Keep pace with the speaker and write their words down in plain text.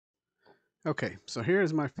Okay, so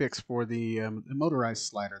here's my fix for the motorized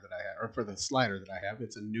slider that I have, or for the slider that I have.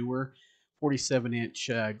 It's a newer 47-inch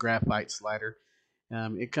graphite slider.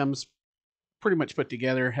 It comes pretty much put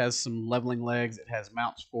together, has some leveling legs. It has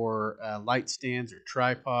mounts for light stands or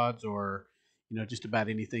tripods or just about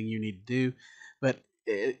anything you need to do. But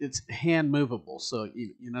it's hand movable, so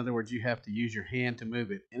in other words, you have to use your hand to move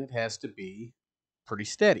it, and it has to be pretty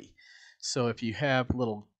steady. So if you have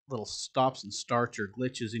little stops and starts or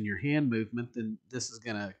glitches in your hand movement, then this is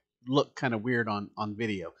gonna look kind of weird on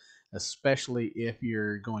video, especially if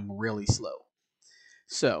you're going really slow.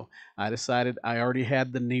 So I decided I already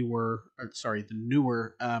had the newer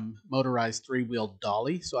motorized three-wheel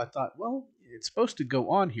dolly. So I thought, well, it's supposed to go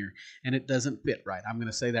on here, and it doesn't fit right. I'm going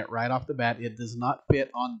to say that right off the bat. It does not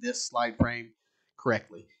fit on this slide frame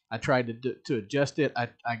correctly. I tried to adjust it. I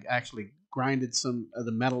actually grinded some of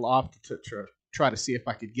the metal off to try to see if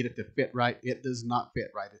I could get it to fit right. It does not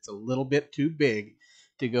fit right. It's a little bit too big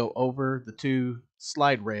to go over the two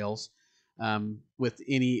slide rails with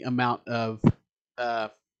any amount of uh,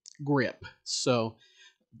 grip. So,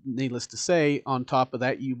 needless to say, on top of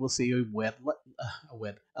that, you will see a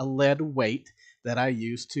lead weight that I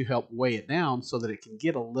use to help weigh it down so that it can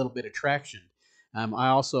get a little bit of traction. I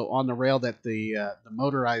also, on the rail that the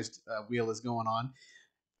motorized wheel is going on,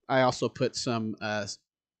 I also put some,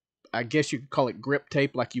 I guess you could call it grip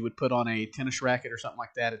tape, like you would put on a tennis racket or something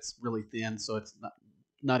like that. It's really thin, so it's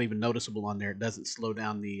not even noticeable on there. It doesn't slow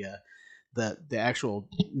down the actual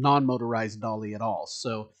non-motorized dolly at all.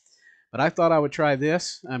 So, but I thought I would try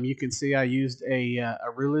this. You can see I used a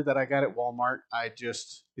ruler that I got at Walmart.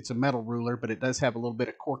 It's a metal ruler, but it does have a little bit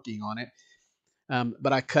of corking on it.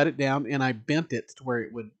 But I cut it down and I bent it to where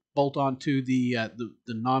it would bolt onto the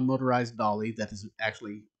non-motorized dolly that is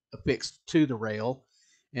actually affixed to the rail,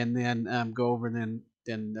 and then go over and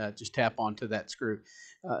then just tap onto that screw.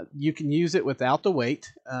 You can use it without the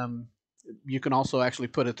weight. You can also actually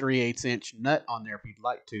put a 3/8 inch nut on there if you'd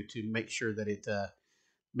like to make sure that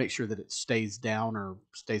it stays down or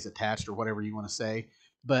stays attached or whatever you want to say.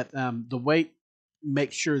 But the weight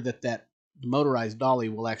makes sure that the motorized dolly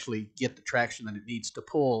will actually get the traction that it needs to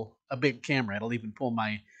pull a big camera. It'll even pull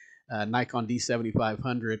my Nikon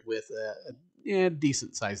D7500 with a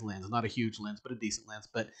decent size lens, not a huge lens, but a decent lens.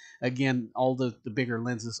 But again, all the bigger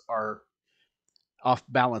lenses are off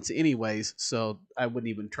balance anyways, so I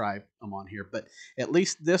wouldn't even try them on here. But at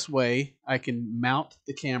least this way, I can mount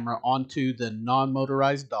the camera onto the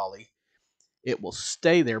non-motorized dolly. It will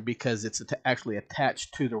stay there because it's actually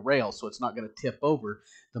attached to the rail, so it's not going to tip over.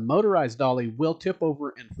 The motorized dolly will tip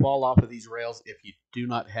over and fall off of these rails if you do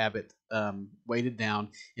not have it weighted down.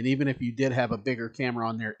 And even if you did have a bigger camera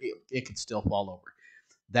on there, it could still fall over.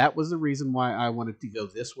 That was the reason why I wanted to go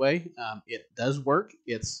this way. It does work.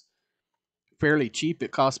 It's fairly cheap.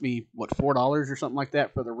 It cost me what, $4 or something like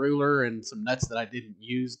that for the ruler and some nuts that I didn't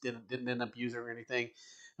end up using or anything.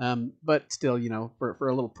 But still, for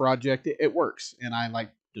a little project, it works, and I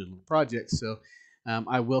like doing little projects. So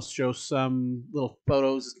I will show some little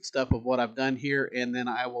photos and stuff of what I've done here, and then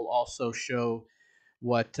I will also show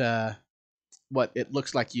what uh, what it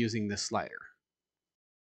looks like using this slider.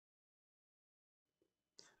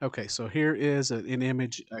 Okay, so here is an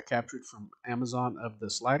image captured from Amazon of the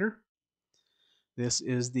slider. This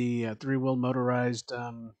is the three-wheel motorized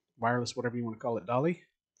wireless, whatever you want to call it, dolly.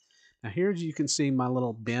 Now here you can see my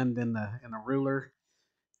little bend in the ruler,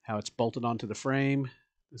 how it's bolted onto the frame.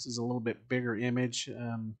 This is a little bit bigger image.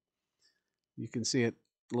 You can see it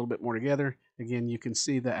a little bit more together. Again, you can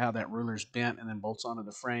see that how that ruler's bent and then bolts onto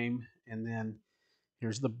the frame. And then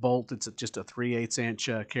here's the bolt. It's just a 3/8 inch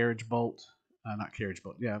carriage bolt. Not carriage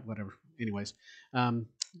bolt. Yeah, whatever. Anyways, um,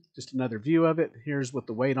 just another view of it. Here's with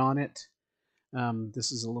the weight on it.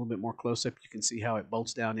 This is a little bit more close up. You can see how it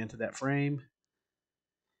bolts down into that frame.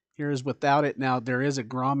 Here is without it. Now there is a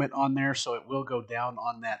grommet on there, so it will go down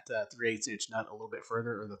on that 3/8 inch nut a little bit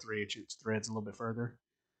further, or the 3/8 inch threads a little bit further.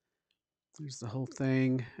 There's the whole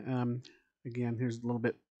thing. Again, here's a little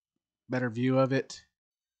bit better view of it.